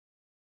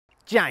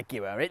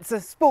Jaguar, it's a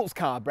sports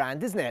car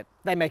brand, isn't it?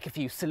 They make a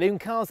few saloon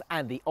cars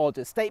and the odd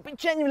estate, but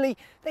generally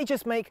they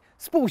just make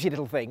sporty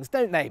little things,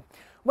 don't they?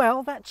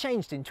 Well, that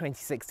changed in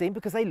 2016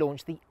 because they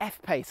launched the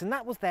F-Pace, and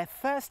that was their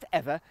first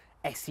ever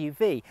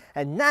SUV.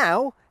 And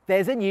now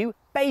there's a new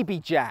baby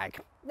Jag.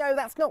 No,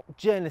 that's not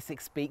journalistic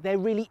speak, there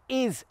really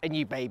is a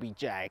new baby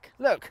Jag.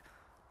 Look,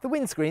 the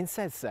windscreen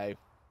says so.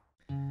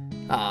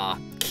 Ah,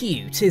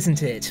 cute,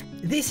 isn't it?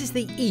 This is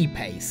the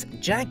E-Pace.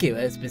 Jaguar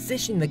has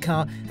positioned the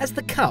car as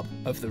the cub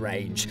of the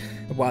range.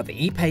 While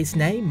the E-Pace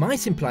name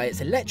might imply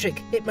it's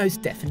electric, it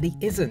most definitely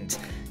isn't.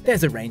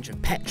 There's a range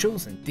of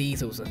petrols and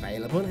diesels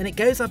available, and it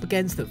goes up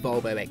against the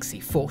Volvo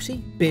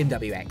XC40,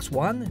 BMW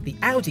X1, the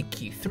Audi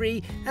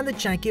Q2 and the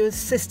Jaguar's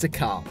sister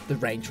car, the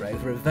Range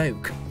Rover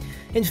Evoque.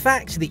 In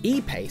fact, the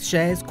E-Pace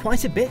shares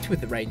quite a bit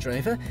with the Range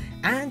Rover,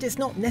 and it's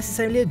not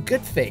necessarily a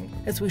good thing,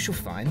 as we shall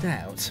find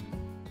out.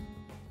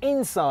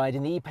 Inside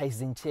in the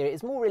E-Pace's interior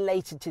is more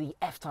related to the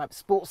F-Type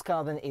sports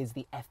car than is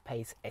the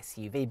F-Pace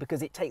SUV,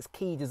 because it takes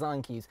key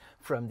design cues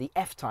from the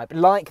F-Type,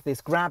 like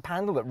this grab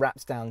handle that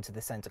wraps down to the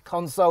centre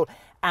console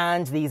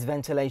and these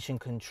ventilation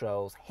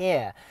controls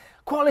here.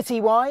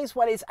 Quality-wise,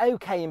 well, it's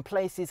okay in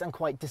places and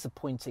quite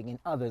disappointing in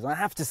others, I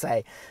have to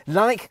say.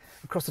 Like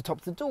across the top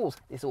of the doors,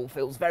 this all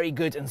feels very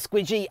good and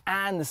squidgy,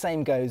 and the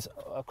same goes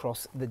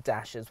across the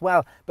dash as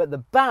well. But the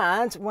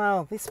bad,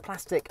 well, this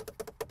plastic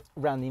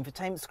around the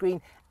infotainment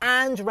screen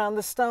and around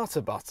the starter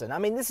button. I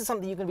mean, this is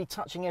something you're going to be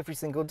touching every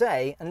single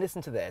day, and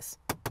listen to this.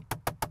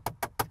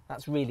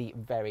 That's really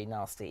very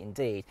nasty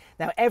indeed.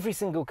 Now, every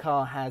single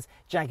car has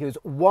Jaguar's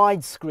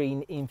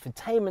widescreen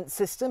infotainment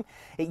system.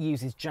 It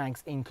uses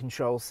Jag's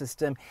in-control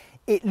system.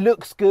 It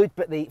looks good,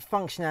 but the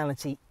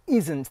functionality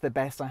isn't the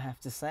best, I have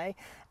to say.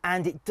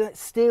 And it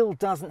still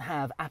doesn't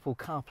have Apple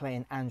CarPlay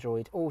and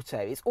Android Auto.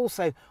 It's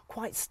also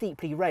quite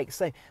steeply raked,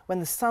 so when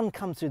the sun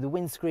comes through the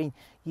windscreen,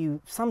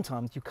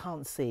 sometimes you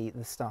can't see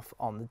the stuff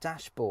on the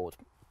dashboard.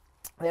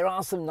 There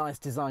are some nice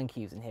design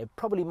cues in here.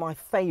 Probably my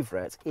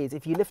favourite is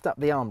if you lift up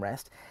the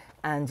armrest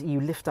and you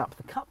lift up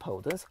the cup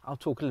holders. I'll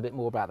talk a little bit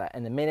more about that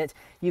in a minute.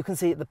 You can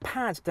see the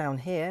pad down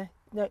here.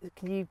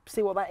 Can you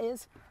see what that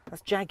is?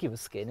 That's Jaguar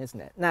skin, isn't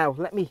it? Now,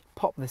 let me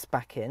pop this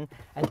back in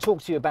and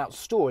talk to you about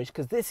storage,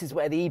 because this is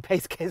where the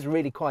E-Pace gets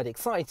really quite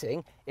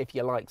exciting, if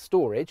you like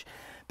storage,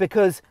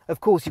 because, of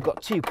course, you've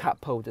got two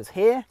cup holders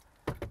here.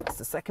 That's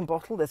the second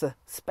bottle. There's a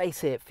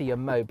space here for your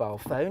mobile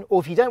phone, or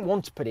if you don't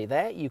want to put it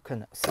there, you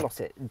can slot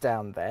it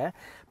down there.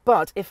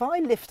 But if I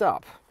lift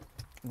up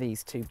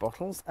these two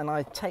bottles and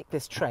I take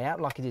this tray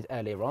out like I did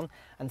earlier on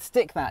and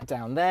stick that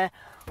down there,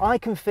 I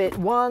can fit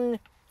 1,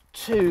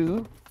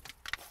 2,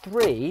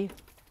 3,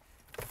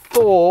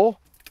 4,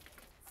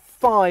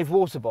 5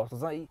 water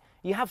bottles.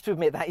 You have to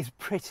admit that is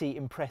pretty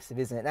impressive,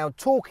 isn't it? Now,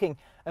 talking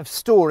of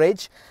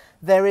storage,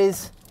 there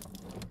is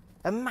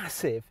a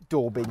massive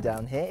door bin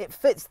down here. It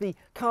fits the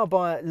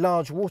Carbuyer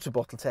large water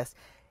bottle test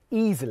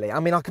easily.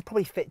 I mean, I could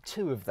probably fit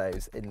 2 of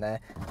those in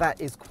there.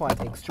 That is quite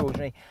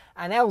extraordinary.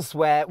 And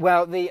elsewhere,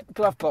 well, the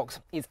glove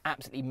box is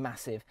absolutely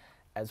massive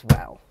as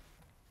well.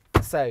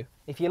 So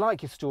if you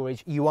like your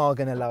storage, you are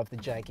going to love the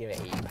Jaguar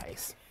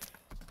E-Pace.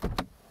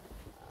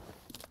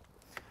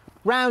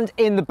 Round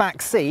in the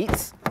back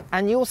seats,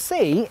 and you'll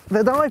see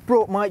that I've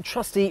brought my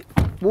trusty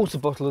water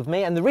bottle with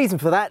me, and the reason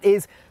for that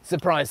is,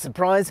 surprise,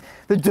 surprise,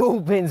 the door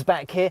bins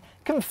back here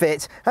can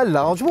fit a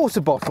large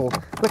water bottle.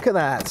 Look at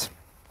that.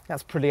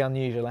 That's pretty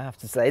unusual, I have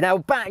to say. Now,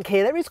 back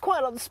here, there is quite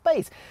a lot of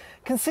space.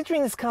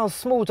 Considering this car's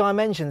small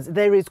dimensions,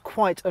 there is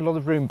quite a lot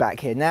of room back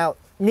here. Now,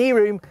 knee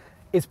room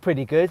is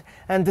pretty good,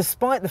 and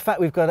despite the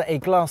fact we've got a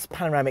glass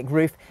panoramic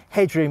roof,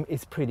 headroom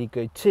is pretty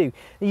good too.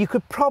 You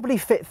could probably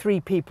fit 3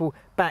 people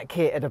back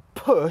here at a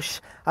push.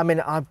 I mean,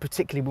 I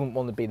particularly wouldn't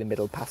want to be the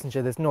middle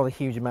passenger. There's not a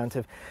huge amount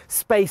of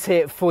space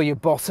here for your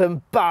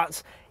bottom,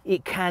 but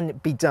it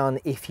can be done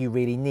if you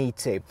really need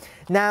to.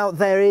 Now,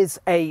 there is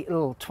a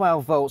little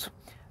 12-volt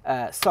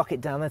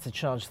socket down there to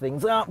charge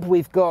things up.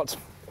 We've got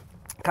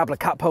a couple of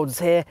cup holders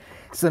here,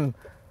 some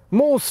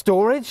more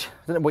storage.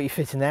 I don't know what you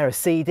fit in there, a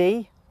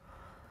CD.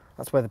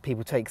 That's whether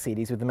people take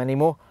CDs with them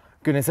anymore.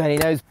 Goodness only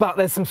knows, but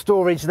there's some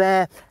storage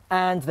there,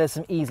 and there's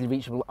some easily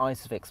reachable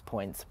ISOFIX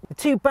points. The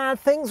 2 bad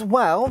things,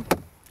 well,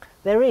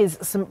 there is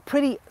some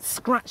pretty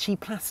scratchy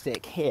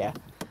plastic here.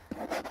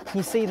 Can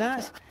you see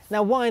that?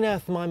 Now, why on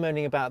earth am I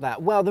moaning about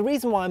that? Well, the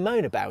reason why I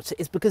moan about it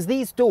is because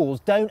these doors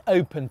don't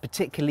open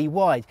particularly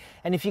wide.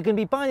 And if you're going to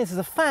be buying this as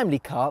a family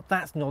car,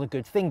 that's not a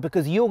good thing,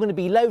 because you're going to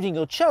be loading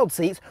your child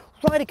seats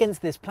right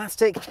against this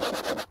plastic,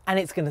 and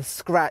it's going to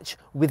scratch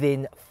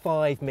within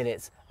 5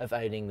 minutes of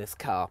owning this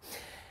car.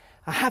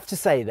 I have to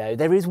say, though,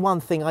 there is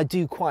one thing I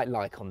do quite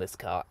like on this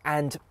car,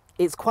 and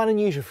it's quite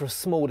unusual for a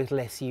small little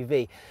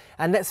SUV.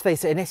 And let's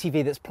face it, an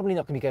SUV that's probably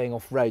not going to be going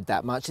off-road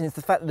that much, and it's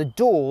the fact that the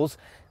doors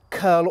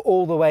curl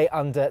all the way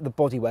under the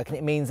bodywork, and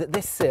it means that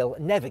this sill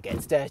never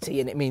gets dirty,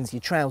 and it means your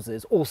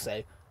trousers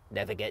also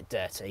never get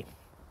dirty.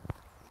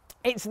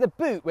 It's the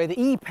boot where the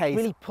E-Pace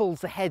really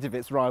pulls ahead of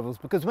its rivals,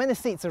 because when the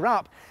seats are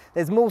up,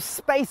 there's more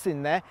space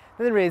in there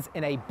than there is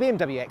in a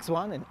BMW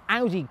X1, an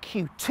Audi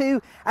Q2,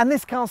 and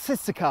this car's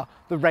sister car,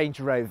 the Range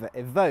Rover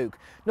Evoque.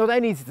 Not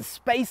only is the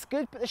space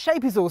good, but the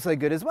shape is also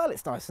good as well.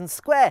 It's nice and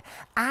square,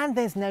 and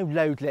there's no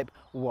load lip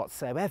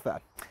whatsoever.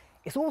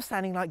 It's all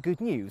sounding like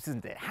good news,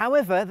 isn't it?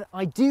 However,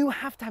 I do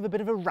have to have a bit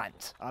of a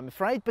rant, I'm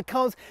afraid,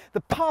 because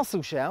the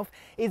parcel shelf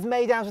is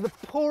made out of the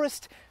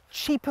poorest,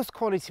 cheapest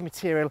quality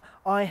material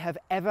I have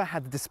ever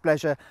had the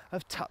displeasure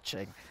of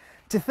touching.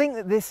 To think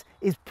that this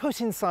is put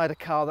inside a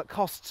car that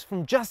costs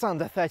from just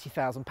under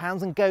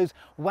 £30,000 and goes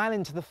well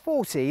into the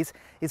 40s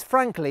is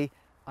frankly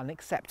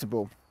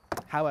unacceptable.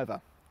 However,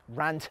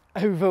 rant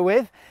over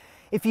with.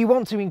 If you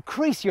want to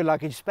increase your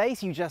luggage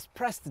space, you just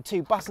press the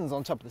two buttons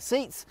on top of the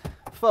seats,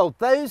 fold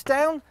those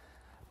down,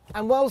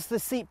 and whilst the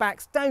seat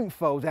backs don't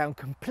fold down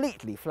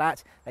completely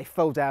flat, they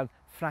fold down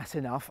flat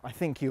enough, I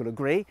think you'll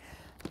agree.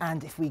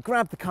 And if we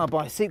grab the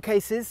Carbuyer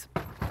suitcases,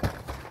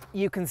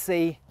 you can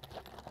see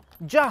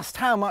just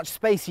how much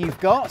space you've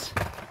got.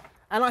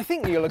 And I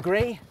think you'll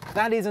agree,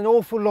 that is an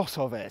awful lot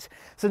of it.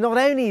 So not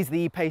only is the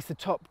E-Pace the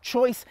top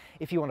choice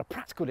if you want a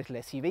practical little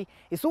SUV,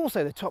 it's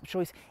also the top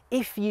choice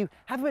if you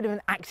have a bit of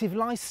an active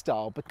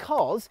lifestyle,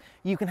 because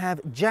you can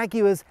have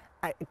Jaguar's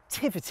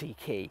activity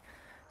key.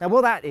 Now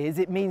what that is,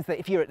 it means that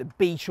if you're at the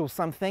beach or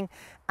something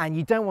and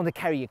you don't want to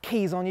carry your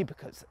keys on you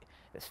because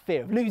there's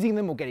fear of losing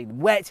them or getting them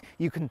wet,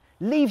 you can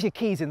leave your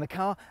keys in the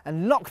car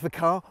and lock the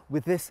car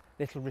with this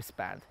little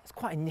wristband. It's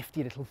quite a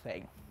nifty little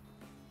thing.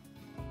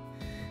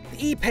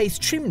 The E-Pace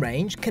trim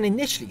range can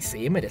initially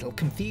seem a little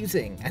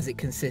confusing, as it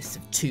consists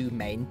of two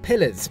main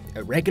pillars,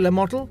 a regular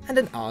model and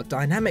an R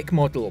Dynamic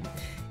model.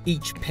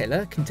 Each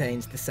pillar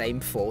contains the same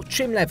four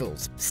trim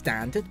levels: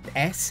 Standard,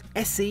 S,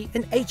 SE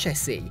and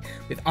HSE,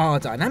 with R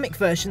Dynamic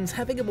versions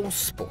having a more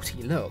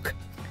sporty look.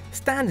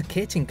 Standard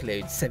kit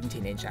includes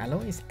 17-inch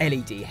alloys,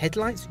 LED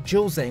headlights,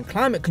 dual-zone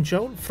climate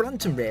control,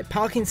 front and rear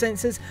parking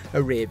sensors,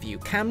 a rear-view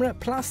camera,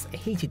 plus a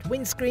heated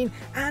windscreen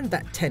and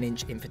that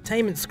 10-inch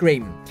infotainment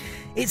screen.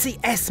 It's the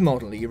S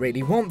model you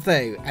really want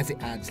though, as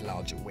it adds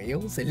larger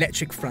wheels,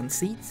 electric front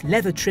seats,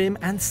 leather trim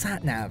and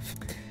sat-nav.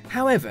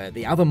 However,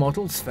 the other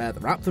models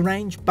further up the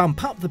range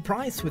bump up the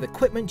price with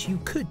equipment you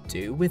could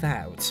do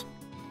without.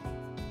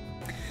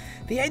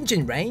 The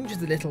engine range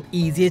is a little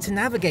easier to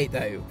navigate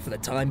though. For the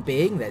time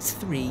being, there's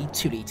 3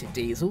 2-litre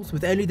diesels,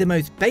 with only the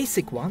most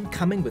basic one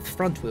coming with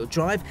front-wheel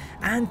drive,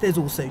 and there's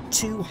also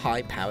 2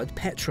 high-powered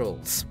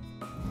petrols.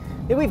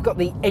 Here we've got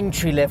the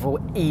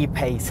entry-level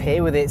E-Pace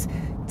here with its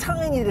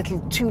tiny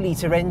little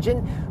 2-litre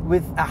engine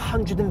with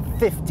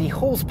 150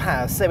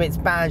 horsepower, so it's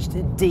badged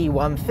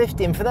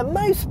D150, and for the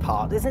most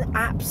part it's an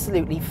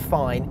absolutely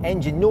fine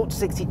engine. 0 to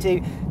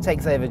 62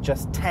 takes over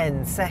just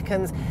 10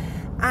 seconds.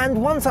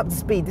 And once up to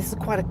speed, this is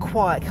quite a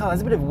quiet car.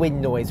 There's a bit of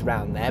wind noise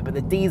around there, but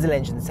the diesel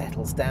engine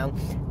settles down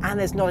and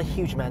there's not a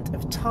huge amount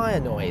of tyre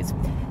noise.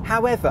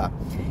 However,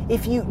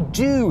 if you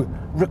do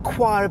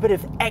require a bit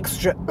of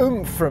extra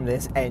oomph from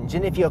this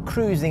engine, if you're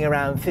cruising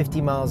around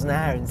 50 miles an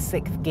hour in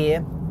 6th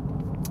gear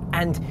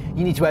and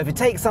you need to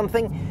overtake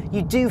something,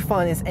 you do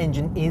find this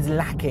engine is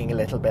lacking a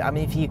little bit. I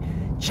mean, if you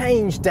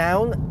change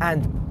down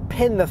and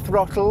pin the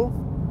throttle,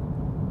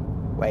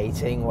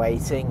 waiting,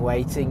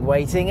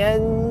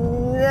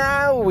 and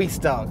now we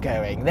start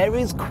going. There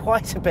is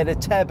quite a bit of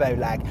turbo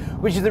lag,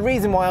 which is the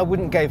reason why I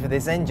wouldn't go for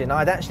this engine.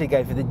 I'd actually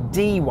go for the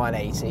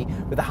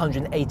D180 with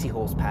 180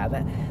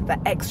 horsepower. That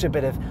extra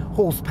bit of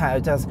horsepower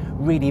does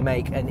really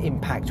make an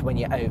impact when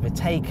you're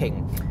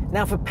overtaking.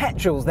 Now for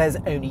petrols, there's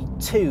only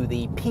 2,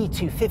 the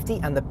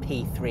P250 and the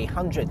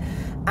P300.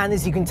 And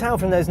as you can tell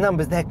from those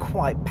numbers, they're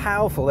quite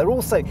powerful. They're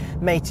also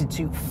mated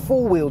to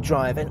 4-wheel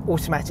drive and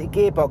automatic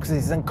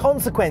gearboxes, and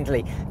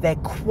consequently, they're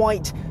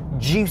quite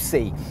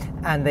juicy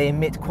and they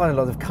emit quite a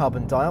lot of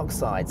carbon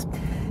dioxide.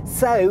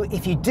 So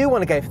if you do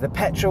want to go for the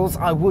petrols,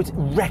 I would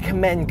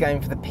recommend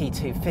going for the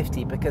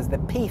P250 because the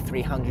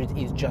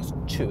P300 is just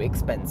too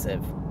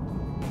expensive.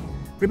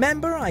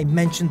 Remember I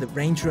mentioned the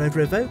Range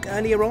Rover Evoque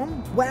earlier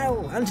on?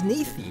 Well,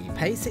 underneath the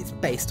E-Pace it's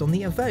based on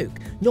the Evoque,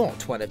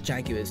 not one of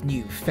Jaguar's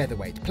new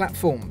featherweight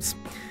platforms.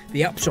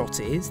 The upshot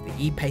is the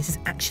E-Pace is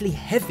actually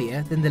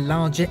heavier than the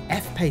larger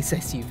F-Pace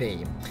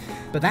SUV,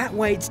 but that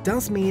weight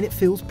does mean it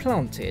feels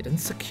planted and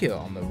secure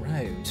on the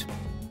road.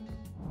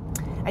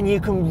 And you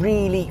can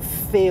really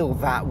feel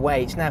that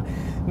weight. Now,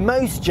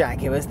 most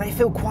Jaguars, they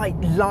feel quite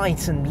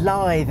light and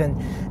lithe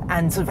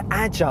and sort of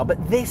agile,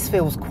 but this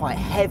feels quite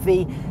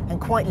heavy and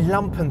quite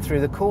lumpen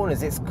through the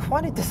corners. It's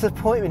quite a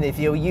disappointment if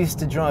you're used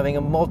to driving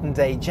a modern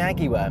day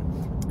Jaguar.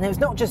 Now, it's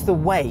not just the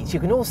weight, you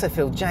can also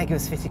feel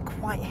Jaguar's fitted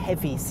quite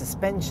heavy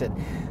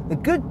suspension. The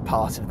good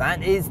part of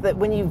that is that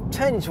when you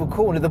turn into a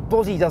corner, the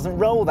body doesn't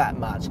roll that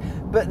much,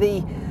 but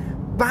the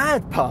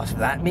bad part of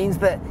that means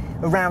that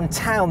around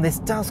town this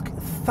does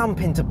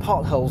thump into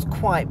potholes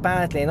quite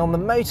badly, and on the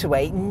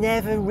motorway it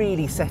never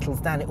really settles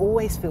down. It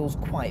always feels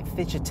quite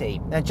fidgety.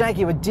 Now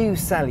Jaguar do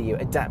sell you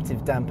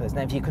adaptive dampers.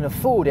 Now if you can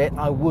afford it,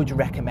 I would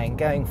recommend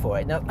going for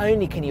it. Not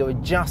only can you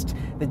adjust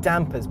the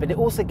dampers, but it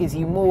also gives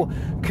you more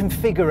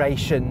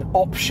configuration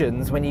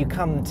options when you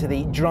come to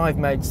the drive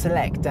mode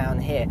select down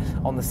here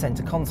on the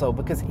center console,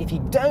 because if you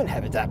don't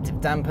have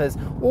adaptive dampers,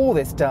 all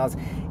this does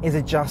is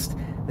adjust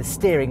the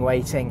steering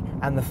weighting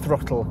and the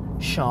throttle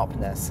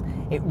sharpness.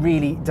 It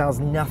really does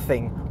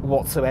nothing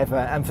whatsoever,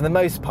 and for the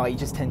most part you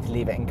just tend to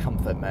leave it in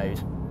comfort mode.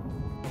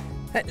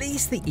 At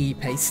least the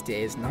E-Pace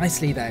steers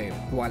nicely though.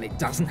 While it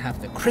doesn't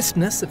have the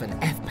crispness of an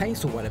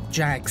F-Pace or one of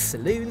Jag's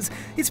saloons,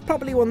 it's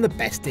probably one of the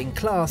best in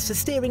class for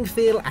steering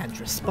feel and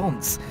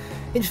response.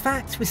 In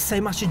fact, with so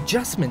much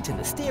adjustment in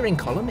the steering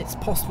column, it's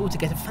possible to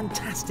get a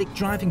fantastic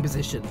driving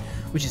position,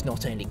 which is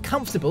not only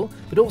comfortable,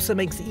 but also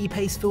makes the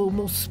E-Pace feel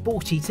more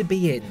sporty to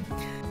be in.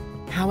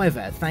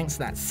 However, thanks to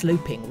that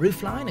sloping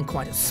roofline and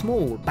quite a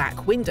small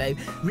back window,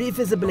 rear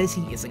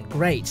visibility isn't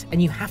great,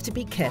 and you have to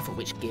be careful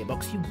which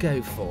gearbox you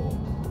go for.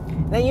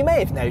 Now you may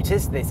have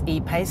noticed this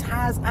E-Pace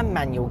has a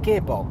manual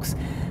gearbox,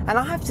 and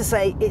I have to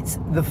say it's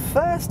the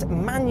first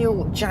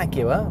manual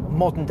Jaguar,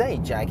 modern day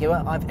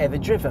Jaguar, I've ever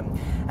driven.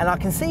 And I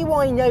can see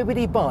why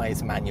nobody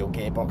buys manual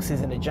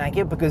gearboxes in a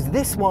Jaguar, because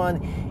this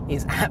one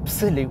is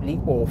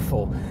absolutely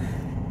awful.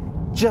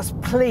 Just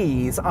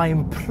please, I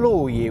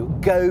implore you,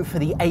 go for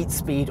the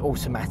 8-speed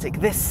automatic.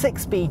 This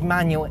 6-speed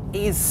manual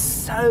is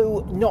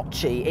so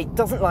notchy. It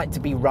doesn't like to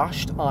be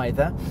rushed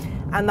either.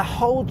 And the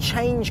whole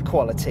change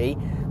quality,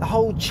 the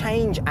whole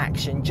change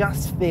action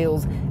just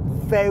feels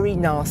very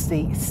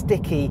nasty,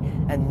 sticky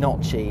and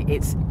notchy.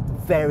 It's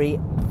very,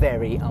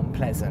 very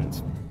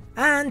unpleasant.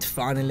 And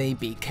finally,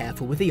 be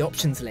careful with the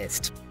options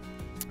list.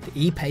 The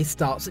E-Pace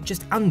starts at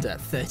just under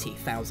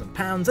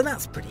 £30,000, and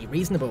that's pretty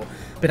reasonable,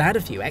 but add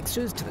a few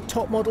extras to the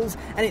top models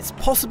and it's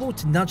possible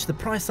to nudge the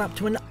price up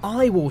to an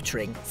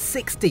eye-watering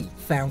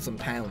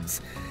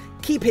 £60,000.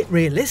 Keep it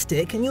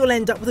realistic and you'll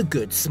end up with a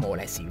good small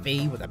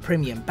SUV with a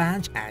premium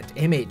badge and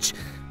image.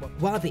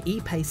 While the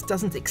E-Pace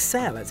doesn't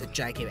excel as a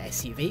Jaguar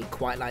SUV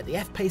quite like the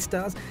F-Pace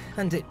does,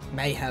 and it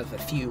may have a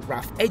few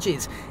rough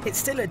edges, it's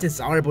still a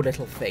desirable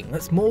little thing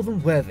that's more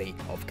than worthy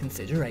of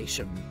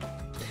consideration.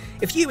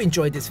 If you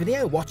enjoyed this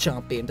video, watch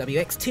our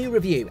BMW X2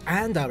 review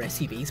and our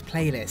SUVs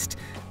playlist.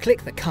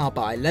 Click the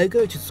Carbuyer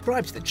logo to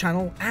subscribe to the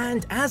channel,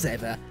 and as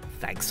ever,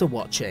 thanks for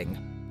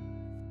watching.